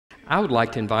I would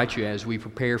like to invite you, as we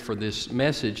prepare for this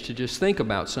message, to just think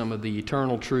about some of the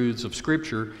eternal truths of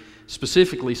Scripture,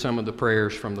 specifically some of the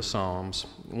prayers from the Psalms.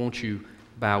 Won't you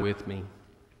bow with me?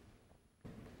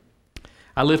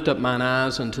 I lift up mine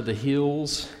eyes unto the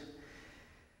hills.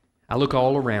 I look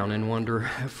all around and wonder,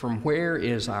 from where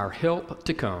is our help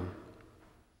to come?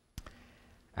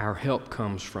 Our help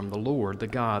comes from the Lord, the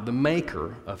God, the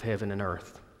maker of heaven and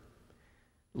earth.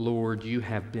 Lord, you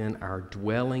have been our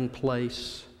dwelling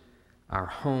place, our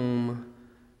home,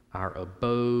 our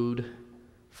abode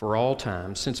for all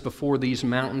time, since before these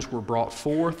mountains were brought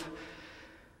forth,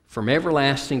 from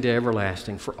everlasting to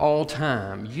everlasting, for all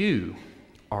time, you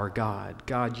are God.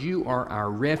 God, you are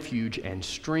our refuge and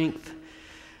strength,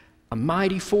 a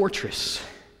mighty fortress.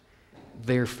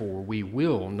 Therefore, we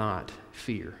will not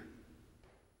fear.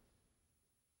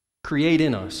 Create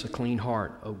in us a clean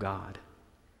heart, O God.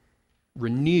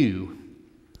 Renew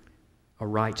a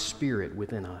right spirit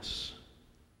within us.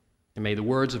 And may the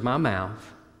words of my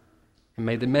mouth and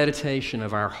may the meditation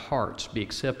of our hearts be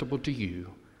acceptable to you,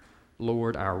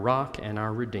 Lord, our rock and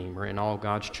our redeemer. And all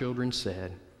God's children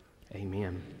said,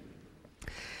 amen.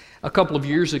 A couple of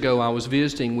years ago, I was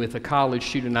visiting with a college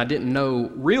student I didn't know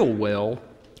real well.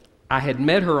 I had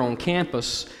met her on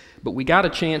campus, but we got a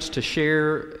chance to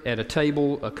share at a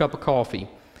table a cup of coffee.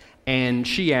 And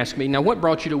she asked me, now what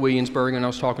brought you to Williamsburg? And I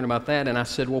was talking about that. And I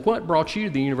said, well, what brought you to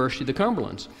the University of the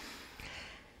Cumberlands?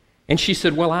 And she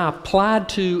said, well, I applied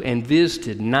to and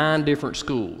visited 9 different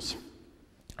schools.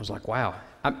 I was like, wow,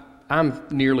 I'm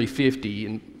nearly 50.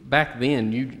 And back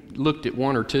then, you looked at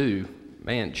 1 or 2.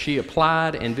 Man, she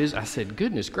applied and visited. I said,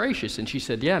 goodness gracious. And she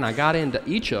said, yeah, and I got into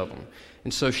each of them.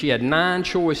 And so she had 9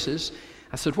 choices.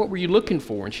 I said, what were you looking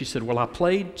for? And she said, well, I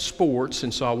played sports,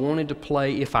 and so I wanted to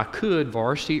play, if I could,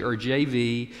 varsity or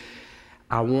JV.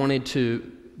 I wanted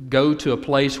to go to a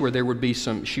place where there would be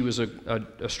some, she was a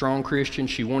strong Christian.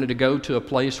 She wanted to go to a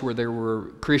place where there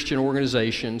were Christian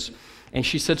organizations. And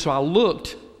she said, so I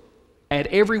looked at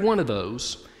every one of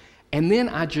those, and then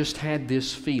I just had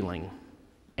this feeling.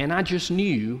 And I just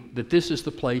knew that this is the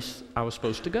place I was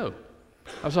supposed to go.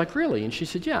 I was like, really? And she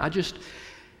said, yeah,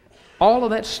 all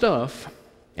of that stuff,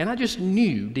 and I just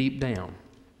knew deep down.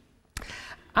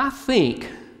 I think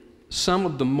some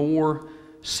of the more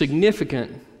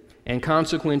significant and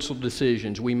consequential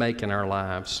decisions we make in our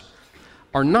lives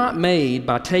are not made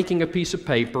by taking a piece of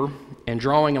paper and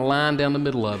drawing a line down the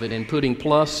middle of it and putting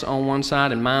plus on one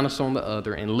side and minus on the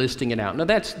other and listing it out. Now,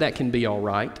 that can be all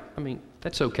right. I mean,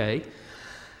 that's okay.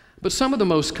 But some of the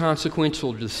most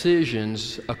consequential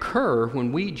decisions occur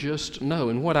when we just know.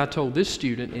 And what I told this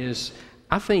student is,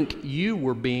 I think you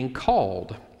were being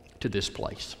called to this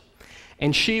place.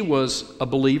 And she was a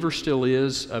believer, still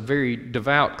is, a very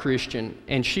devout Christian,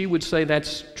 and she would say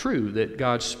that's true, that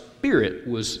God's Spirit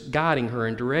was guiding her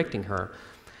and directing her.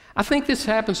 I think this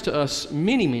happens to us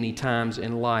many, many times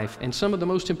in life, and some of the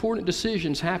most important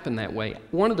decisions happen that way.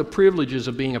 One of the privileges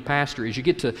of being a pastor is you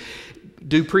get to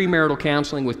do premarital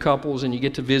counseling with couples, and you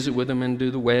get to visit with them and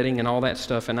do the wedding and all that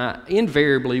stuff. And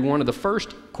invariably, one of the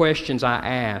first questions I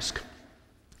ask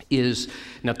is,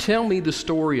 now tell me the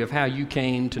story of how you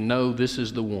came to know this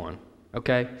is the one,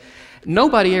 okay?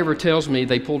 Nobody ever tells me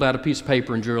they pulled out a piece of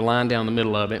paper and drew a line down the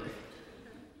middle of it,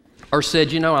 or said,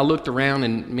 you know, I looked around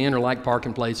and men are like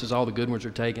parking places, all the good ones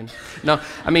are taken.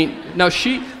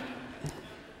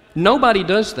 Nobody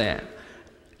does that.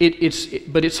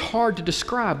 But it's hard to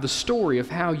describe the story of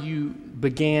how you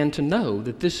began to know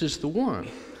that this is the one.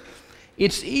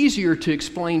 It's easier to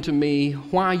explain to me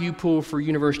why you pulled for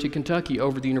University of Kentucky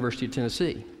over the University of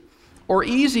Tennessee. Or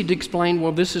easy to explain,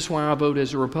 well, this is why I vote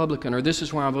as a Republican, or this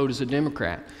is why I vote as a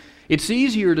Democrat. It's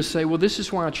easier to say, well, this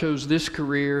is why I chose this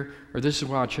career, or this is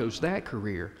why I chose that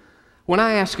career. When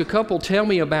I ask a couple, tell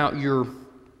me about your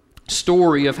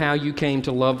story of how you came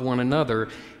to love one another,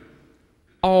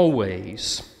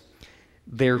 always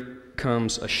there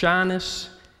comes a shyness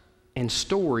and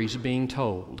stories being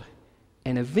told.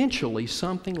 And eventually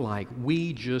something like,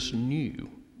 we just knew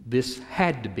this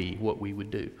had to be what we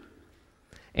would do.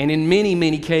 And in many,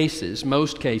 many cases,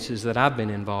 most cases that I've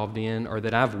been involved in or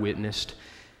that I've witnessed,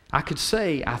 I could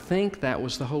say, I think that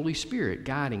was the Holy Spirit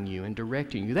guiding you and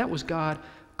directing you. That was God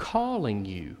calling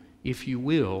you, if you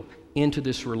will, into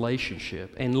this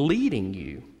relationship and leading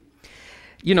you.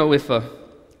 You know, if a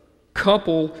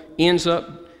couple ends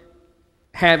up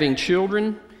having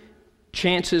children,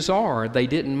 chances are they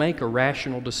didn't make a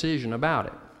rational decision about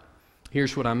it.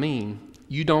 Here's what I mean.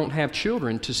 You don't have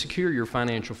children to secure your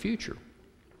financial future.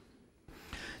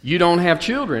 You don't have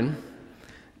children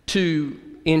to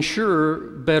ensure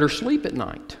better sleep at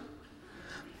night.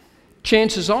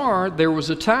 Chances are there was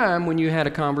a time when you had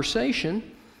a conversation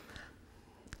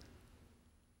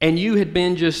and you had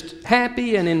been just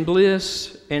happy and in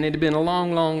bliss, and it had been a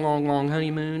long, long, long, long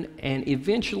honeymoon, and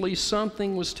eventually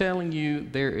something was telling you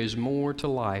there is more to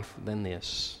life than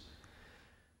this.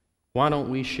 Why don't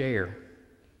we share?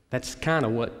 That's kind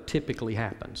of what typically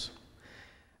happens.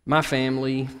 My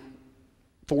family,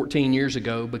 14 years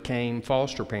ago, became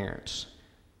foster parents.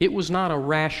 It was not a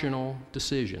rational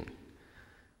decision.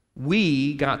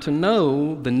 We got to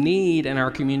know the need in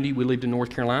our community. We lived in North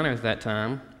Carolina at that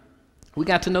time. We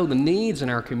got to know the needs in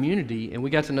our community, and we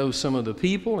got to know some of the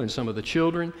people and some of the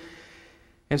children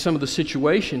and some of the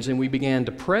situations, and we began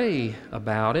to pray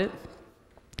about it.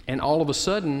 And all of a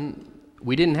sudden,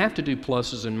 we didn't have to do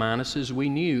pluses and minuses. We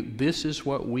knew this is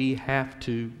what we have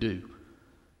to do.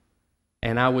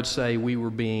 And I would say we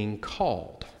were being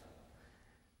called,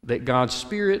 that God's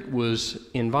Spirit was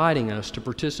inviting us to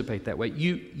participate that way.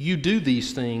 You do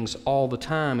these things all the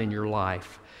time in your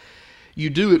life. You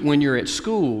do it when you're at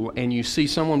school and you see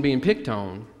someone being picked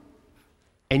on,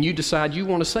 and you decide you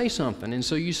want to say something, and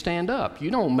so you stand up.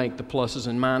 You don't make the pluses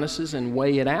and minuses and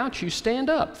weigh it out. You stand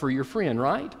up for your friend,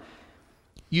 right?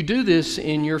 You do this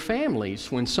in your families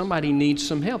when somebody needs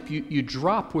some help. You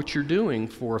drop what you're doing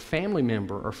for a family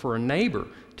member or for a neighbor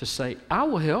to say, I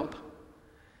will help.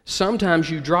 Sometimes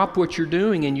you drop what you're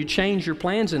doing and you change your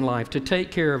plans in life to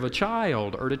take care of a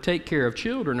child or to take care of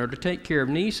children or to take care of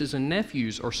nieces and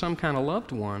nephews or some kind of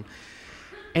loved one.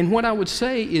 And what I would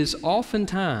say is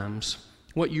oftentimes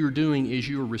what you're doing is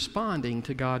you're responding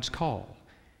to God's call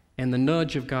and the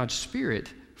nudge of God's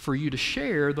Spirit for you to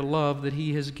share the love that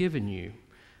He has given you.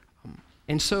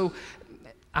 And so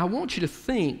I want you to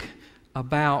think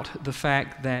about the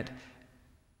fact that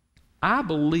I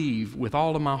believe with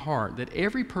all of my heart that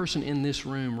every person in this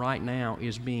room right now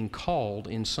is being called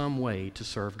in some way to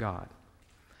serve God.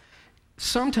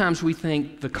 Sometimes we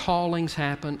think the callings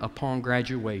happen upon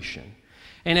graduation,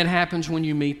 and it happens when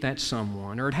you meet that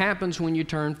someone, or it happens when you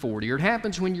turn 40, or it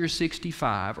happens when you're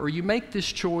 65, or you make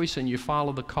this choice and you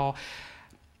follow the call.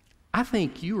 I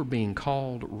think you are being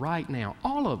called right now.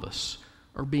 All of us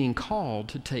are being called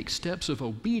to take steps of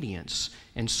obedience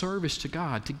and service to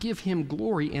God, to give Him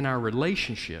glory in our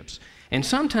relationships. And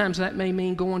sometimes that may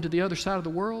mean going to the other side of the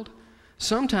world.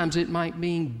 Sometimes it might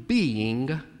mean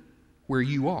being where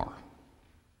you are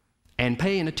and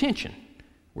paying attention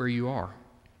where you are.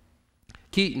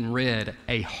 Keaton read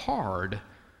a hard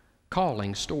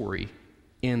calling story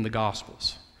in the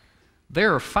Gospels.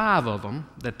 There are 5 of them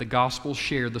that the Gospels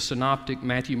share, the Synoptic,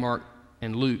 Matthew, Mark,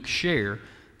 and Luke share.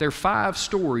 There are 5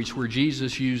 stories where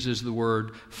Jesus uses the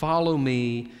word follow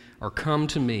me or come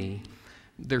to me.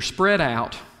 They're spread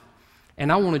out,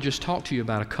 and I want to just talk to you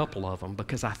about a couple of them,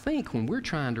 because I think when we're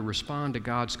trying to respond to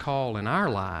God's call in our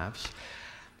lives,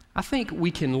 I think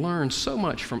we can learn so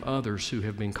much from others who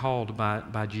have been called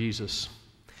by Jesus.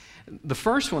 The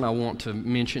first one I want to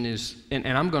mention is, and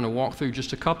I'm going to walk through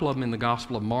just a couple of them in the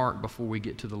Gospel of Mark before we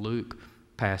get to the Luke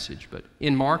passage. But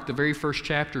in Mark, the very first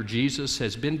chapter, Jesus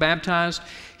has been baptized.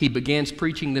 He begins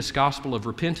preaching this gospel of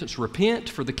repentance. Repent,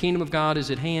 for the kingdom of God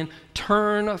is at hand.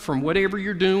 Turn from whatever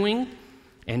you're doing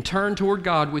and turn toward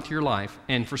God with your life.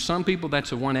 And for some people,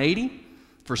 that's a 180.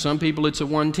 For some people, it's a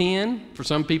 110. For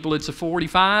some people, it's a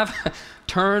 45.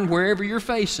 Turn wherever you're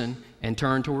facing and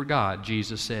turn toward God,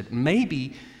 Jesus said.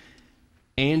 Maybe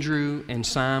Andrew and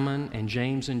Simon and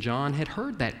James and John had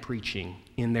heard that preaching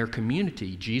in their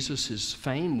community. Jesus'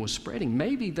 fame was spreading.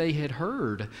 Maybe they had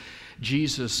heard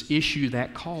Jesus issue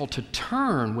that call to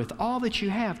turn with all that you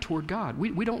have toward God.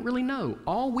 We don't really know.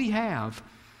 All we have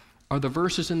are the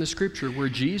verses in the Scripture where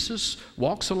Jesus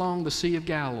walks along the Sea of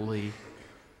Galilee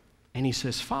and He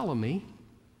says, follow me,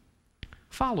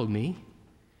 follow me.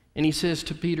 And He says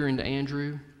to Peter and to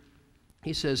Andrew,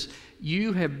 He says,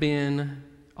 you have been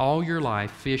all your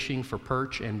life fishing for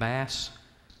perch and bass.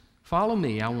 Follow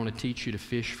me. I want to teach you to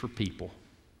fish for people.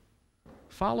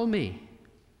 Follow me.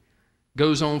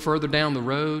 Goes on further down the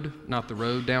road, not the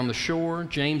road, down the shore.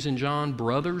 James and John,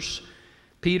 brothers.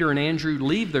 Peter and Andrew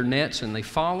leave their nets and they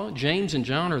follow. James and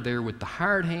John are there with the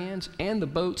hired hands and the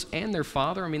boats and their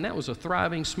father. I mean, that was a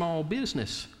thriving small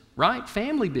business, right?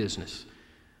 Family business.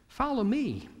 Follow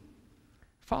me.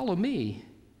 Follow me.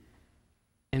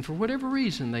 And for whatever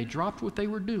reason, they dropped what they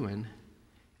were doing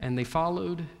and they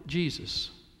followed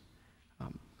Jesus.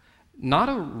 Not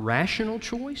a rational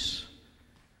choice.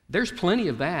 There's plenty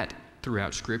of that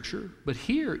throughout Scripture, but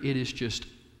here it is just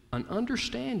an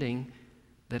understanding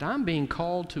that I'm being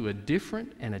called to a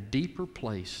different and a deeper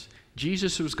place.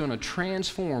 Jesus was going to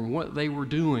transform what they were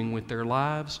doing with their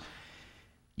lives.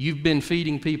 You've been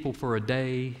feeding people for a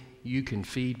day, you can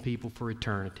feed people for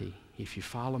eternity if you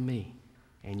follow me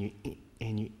and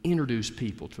you introduce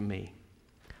people to me.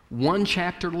 One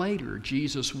chapter later,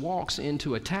 Jesus walks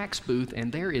into a tax booth,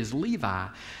 and there is Levi,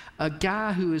 a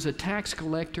guy who is a tax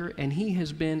collector, and he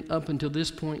has been, up until this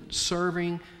point,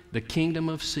 serving the kingdom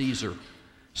of Caesar,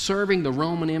 serving the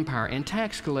Roman Empire, and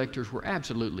tax collectors were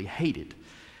absolutely hated.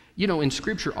 You know, in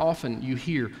Scripture, often you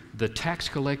hear the tax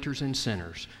collectors and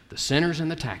sinners, the sinners and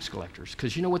the tax collectors,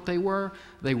 because you know what they were?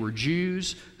 They were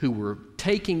Jews who were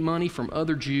taking money from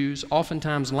other Jews,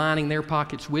 oftentimes lining their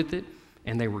pockets with it,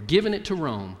 and they were giving it to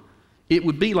Rome. It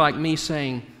would be like me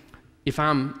saying, if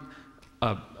I'm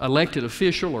an elected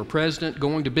official or president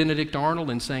going to Benedict Arnold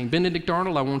and saying, Benedict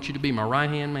Arnold, I want you to be my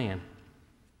right-hand man.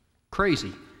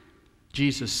 Crazy.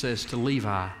 Jesus says to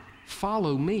Levi,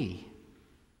 follow me.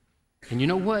 And you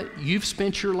know what? You've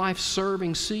spent your life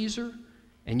serving Caesar,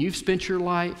 and you've spent your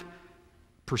life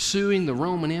pursuing the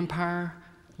Roman Empire.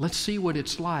 Let's see what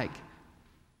it's like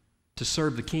to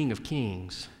serve the King of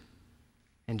Kings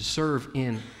and to serve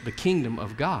in the kingdom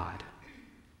of God.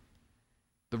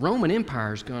 The Roman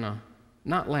Empire is going to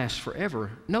not last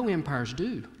forever. No empires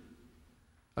do.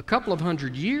 A couple of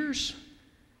 100 years,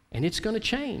 and it's going to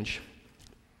change.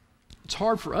 It's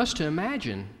hard for us to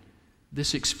imagine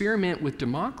this experiment with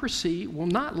democracy will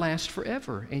not last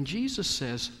forever. And Jesus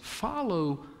says,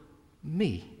 follow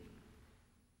me.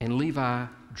 And Levi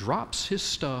drops his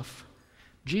stuff.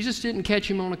 Jesus didn't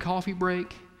catch him on a coffee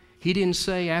break. He didn't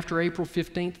say, after April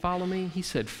 15th, follow me. He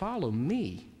said, follow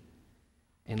me.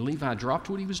 And Levi dropped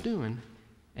what he was doing,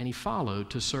 and he followed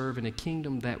to serve in a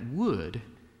kingdom that would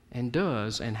and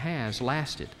does and has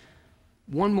lasted.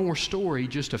 One more story,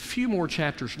 just a few more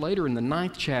chapters later, in the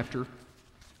 9th chapter,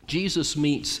 Jesus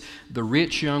meets the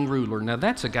rich young ruler. Now,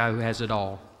 that's a guy who has it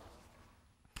all.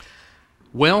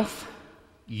 Wealth,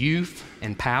 youth,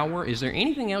 and power. Is there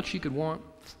anything else you could want?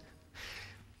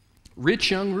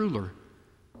 Rich young ruler.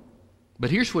 But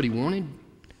here's what he wanted.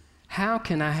 How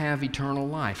can I have eternal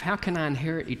life? How can I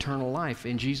inherit eternal life?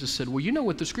 And Jesus said, well, you know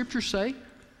what the Scriptures say?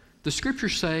 The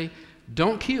Scriptures say,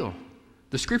 don't kill.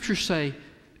 The Scriptures say,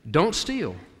 don't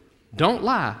steal. Don't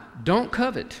lie. Don't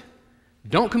covet.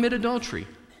 Don't commit adultery.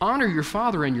 Honor your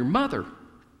father and your mother.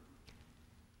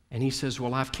 And he says,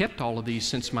 well, I've kept all of these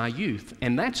since my youth.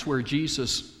 And that's where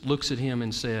Jesus looks at him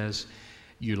and says,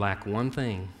 you lack one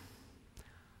thing.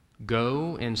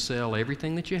 Go and sell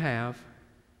everything that you have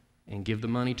and give the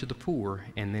money to the poor,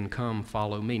 and then come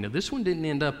follow me. Now, this one didn't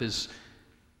end up as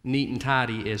neat and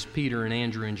tidy as Peter and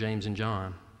Andrew and James and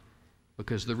John,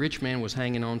 because the rich man was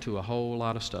hanging on to a whole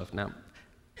lot of stuff. Now,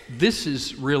 this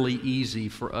is really easy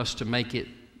for us to make it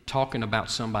talking about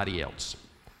somebody else.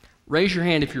 Raise your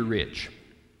hand if you're rich.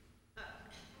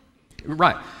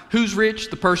 Right. Who's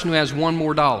rich? The person who has one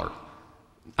more dollar.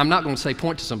 I'm not going to say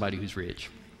point to somebody who's rich.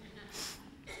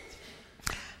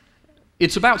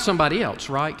 It's about somebody else,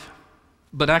 right?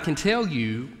 But I can tell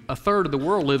you, a third of the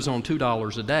world lives on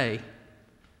 $2 a day.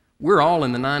 We're all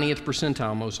in the 90th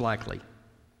percentile, most likely.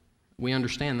 We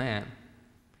understand that.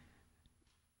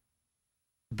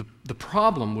 The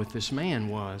problem with this man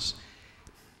was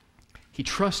he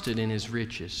trusted in his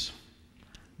riches.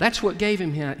 That's what gave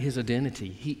him his identity.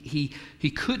 He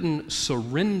couldn't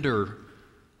surrender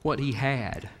what he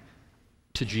had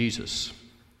to Jesus.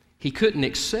 He couldn't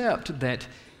accept that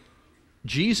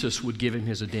Jesus would give him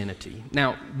his identity.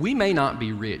 Now, we may not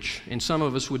be rich, and some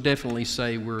of us would definitely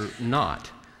say we're not.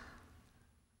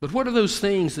 But what are those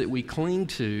things that we cling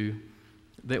to,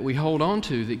 that we hold on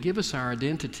to, that give us our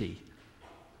identity,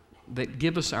 that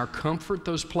give us our comfort,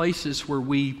 those places where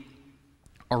we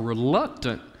are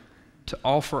reluctant to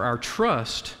offer our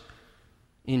trust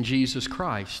in Jesus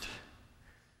Christ?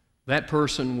 That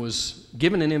person was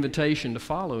given an invitation to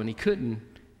follow, and he couldn't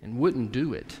and wouldn't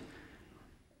do it.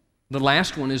 The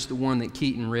last one is the one that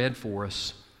Keaton read for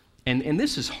us. And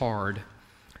this is hard.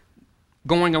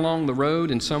 Going along the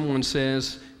road and someone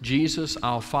says, Jesus,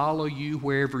 I'll follow you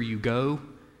wherever you go.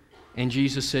 And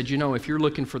Jesus said, you know, if you're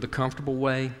looking for the comfortable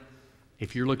way,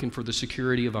 if you're looking for the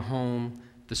security of a home,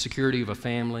 the security of a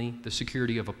family, the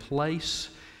security of a place,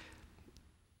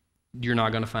 you're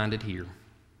not going to find it here.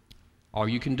 All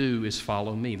you can do is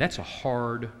follow me. That's a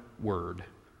hard word.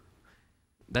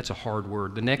 That's a hard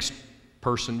word. The next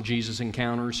person Jesus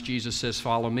encounters, Jesus says,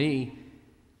 follow me.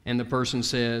 And the person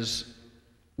says,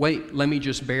 wait, let me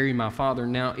just bury my father.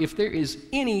 Now, if there is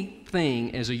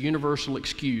anything as a universal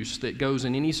excuse that goes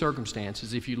in any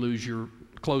circumstances, if you lose your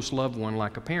close loved one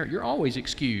like a parent, you're always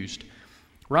excused,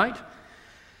 right?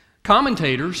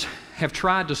 Commentators have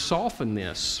tried to soften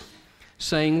this,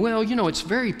 saying, well, you know, it's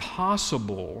very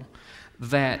possible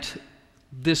that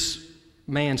this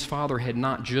man's father had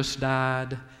not just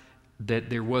died, that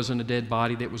there wasn't a dead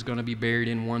body that was going to be buried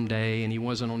in one day, and he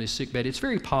wasn't on his sick bed. It's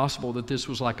very possible that this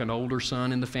was like an older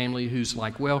son in the family who's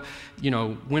like, well,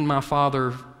 when my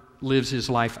father lives his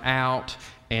life out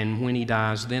and when he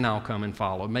dies, then I'll come and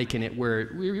follow, making it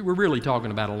where we're really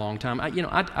talking about a long time.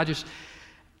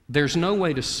 There's no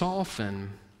way to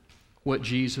soften what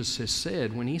Jesus has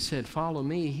said. When he said, follow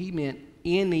me, he meant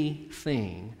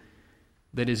anything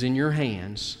that is in your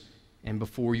hands and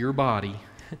before your body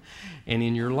and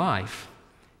in your life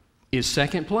is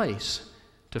second place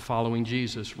to following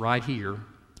Jesus right here,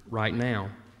 right now.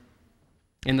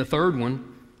 And the third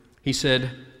one, he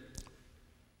said,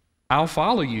 I'll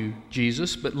follow you,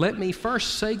 Jesus, but let me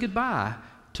first say goodbye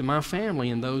to my family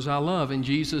and those I love. And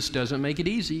Jesus doesn't make it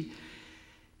easy.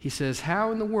 He says,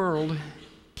 how in the world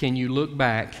can you look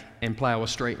back and plow a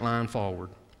straight line forward?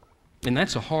 And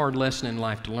that's a hard lesson in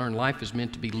life to learn. Life is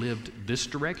meant to be lived this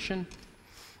direction.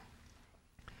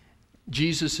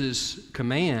 Jesus'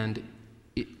 command,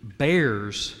 it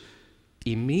bears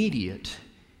immediate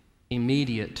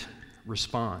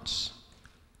response.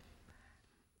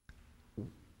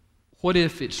 What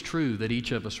if it's true that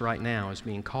each of us right now is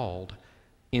being called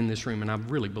in this room, and I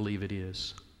really believe it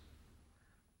is?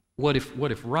 What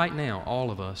if right now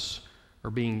all of us are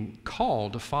being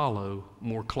called to follow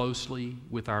more closely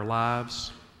with our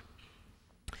lives?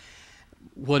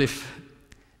 What if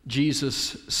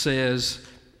Jesus says,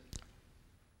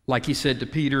 like he said to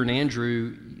Peter and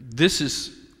Andrew, this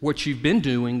is what you've been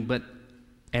doing,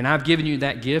 and I've given you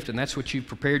that gift, and that's what you've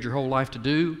prepared your whole life to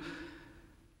do,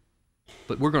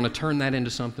 but we're going to turn that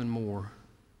into something more.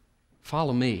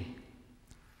 Follow me.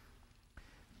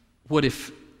 What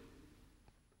if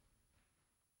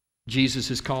Jesus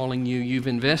is calling you, you've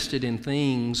invested in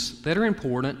things that are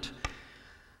important,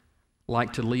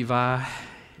 like to Levi,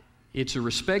 it's a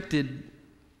respected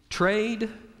trade,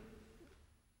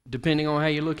 depending on how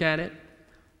you look at it.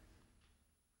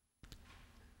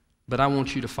 But I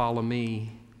want you to follow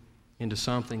me into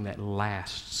something that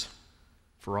lasts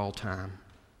for all time.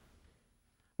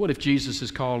 What if Jesus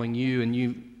is calling you and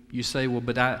you say, well,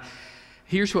 but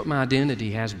here's what my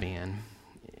identity has been.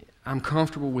 I'm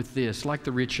comfortable with this, like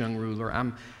the rich young ruler.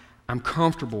 I'm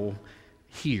comfortable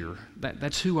here.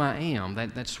 That's who I am.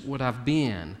 That's what I've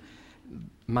been.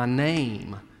 My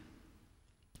name,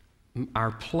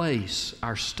 our place,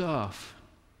 our stuff.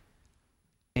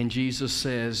 And Jesus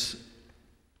says,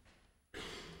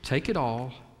 take it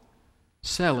all,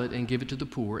 sell it, and give it to the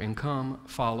poor, and come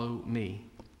follow me.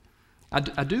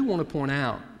 I do want to point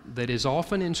out that as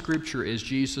often in Scripture as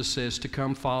Jesus says to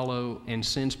come follow and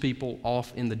sends people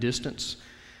off in the distance,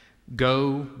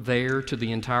 go there to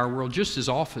the entire world, just as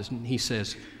often he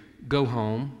says, go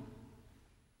home.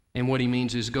 And what he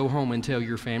means is go home and tell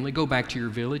your family, go back to your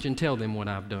village and tell them what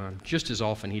I've done. Just as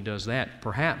often he does that.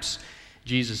 Perhaps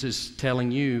Jesus is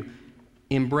telling you,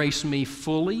 embrace me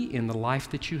fully in the life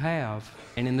that you have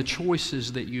and in the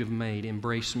choices that you have made.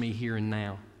 Embrace me here and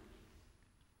now.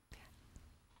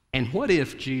 And what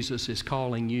if Jesus is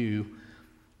calling you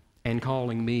and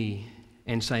calling me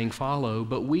and saying follow,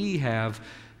 but we have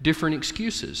different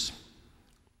excuses?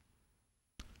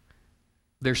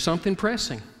 There's something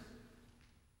pressing.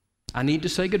 I need to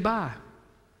say goodbye.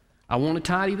 I want to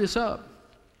tidy this up.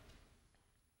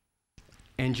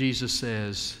 And Jesus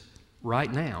says, right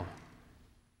now,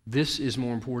 this is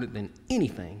more important than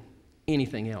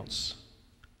anything else.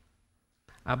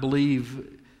 I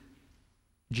believe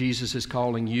Jesus is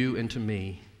calling you and to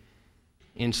me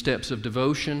in steps of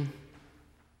devotion,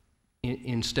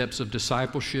 in steps of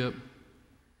discipleship,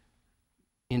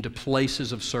 into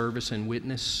places of service and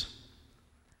witness.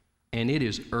 And it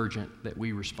is urgent that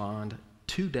we respond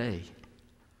today.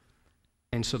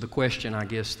 And so the question, I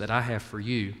guess, that I have for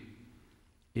you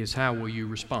is, how will you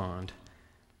respond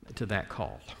to that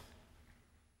call?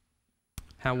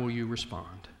 How will you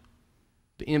respond?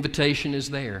 The invitation is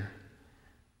there.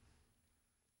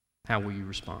 How will you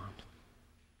respond?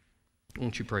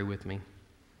 Won't you pray with me?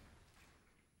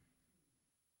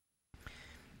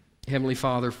 Heavenly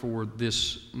Father, for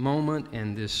this moment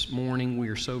and this morning, we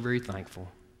are so very thankful.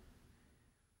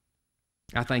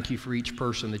 I thank you for each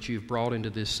person that you've brought into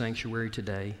this sanctuary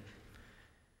today.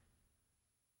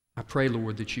 I pray,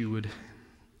 Lord, that you would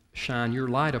shine your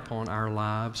light upon our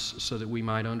lives so that we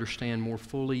might understand more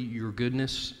fully your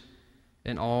goodness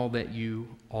and all that you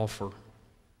offer.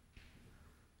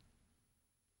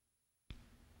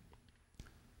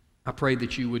 I pray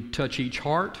that you would touch each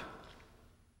heart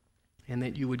and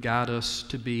that you would guide us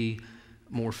to be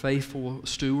more faithful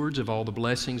stewards of all the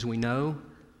blessings we know,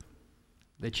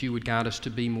 that you would guide us to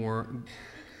be more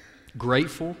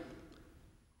grateful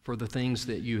for the things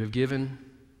that you have given.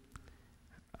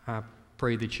 I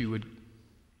pray that you would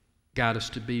guide us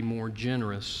to be more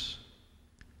generous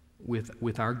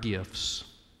with our gifts.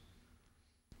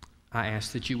 I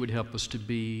ask that you would help us to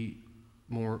be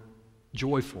more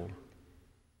joyful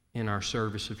in our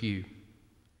service of you.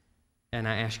 And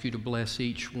I ask you to bless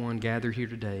each one gathered here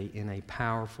today in a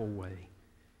powerful way.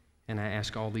 And I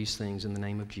ask all these things in the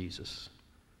name of Jesus.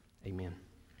 Amen.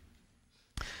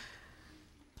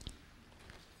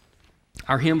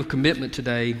 Our hymn of commitment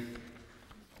today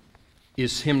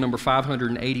is hymn number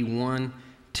 581,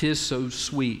 "'Tis So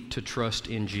Sweet to Trust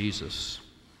in Jesus."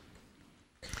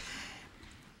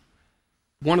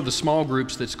 One of the small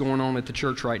groups that's going on at the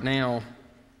church right now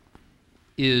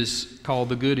is called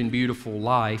The Good and Beautiful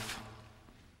Life,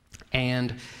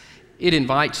 and it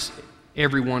invites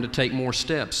everyone to take more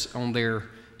steps on their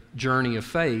journey of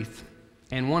faith.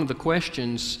 And one of the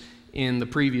questions in the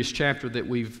previous chapter that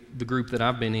the group that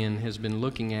I've been in has been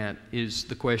looking at is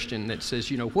the question that says,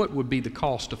 what would be the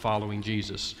cost of following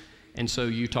Jesus? And so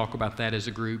you talk about that as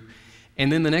a group.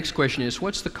 And then the next question is,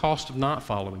 what's the cost of not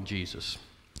following Jesus?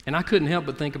 And I couldn't help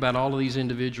but think about all of these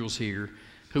individuals here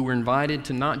who were invited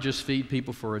to not just feed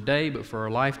people for a day, but for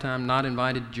a lifetime, not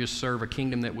invited to just serve a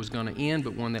kingdom that was going to end,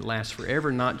 but one that lasts forever,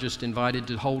 not just invited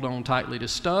to hold on tightly to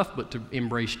stuff, but to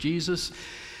embrace Jesus.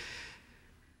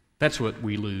 That's what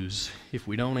we lose if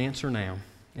we don't answer now.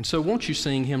 And so won't you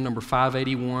sing hymn number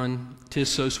 581, "'Tis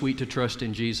So Sweet to Trust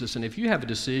in Jesus." And if you have a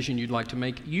decision you'd like to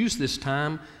make, use this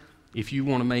time. If you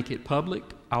want to make it public,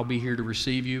 I'll be here to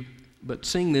receive you. But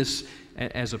sing this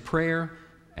as a prayer,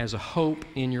 as a hope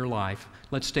in your life.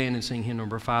 Let's stand and sing hymn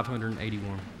number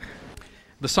 581.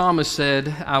 The psalmist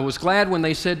said, "I was glad when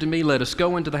they said to me, 'Let us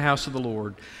go into the house of the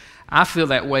Lord.'" I feel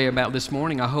that way about this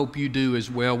morning. I hope you do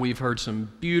as well. We've heard some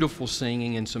beautiful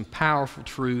singing and some powerful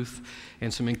truth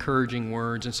and some encouraging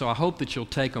words. And so I hope that you'll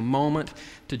take a moment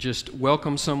to just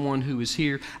welcome someone who is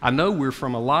here. I know we're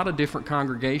from a lot of different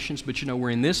congregations, but we're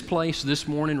in this place this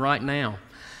morning right now.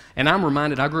 And I'm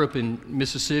reminded, I grew up in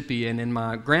Mississippi, and in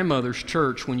my grandmother's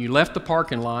church, when you left the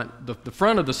parking lot, the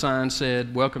front of the sign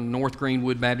said, "Welcome to North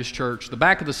Greenwood Baptist Church." The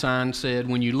back of the sign said,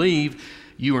 "When you leave,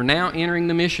 you are now entering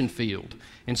the mission field."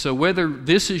 And so whether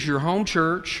this is your home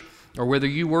church or whether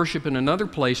you worship in another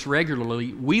place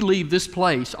regularly, we leave this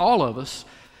place, all of us,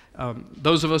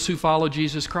 those of us who follow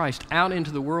Jesus Christ, out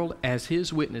into the world as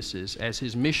His witnesses, as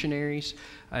His missionaries,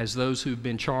 as those who've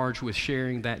been charged with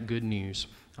sharing that good news.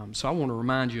 So I want to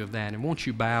remind you of that, and won't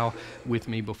you bow with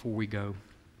me before we go?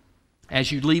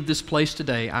 As you leave this place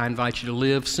today, I invite you to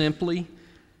live simply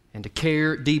and to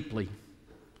care deeply,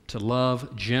 to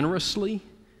love generously,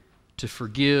 to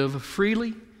forgive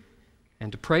freely,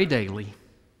 and to pray daily.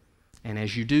 And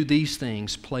as you do these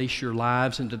things, place your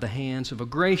lives into the hands of a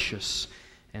gracious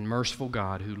and merciful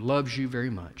God who loves you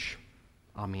very much.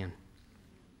 Amen.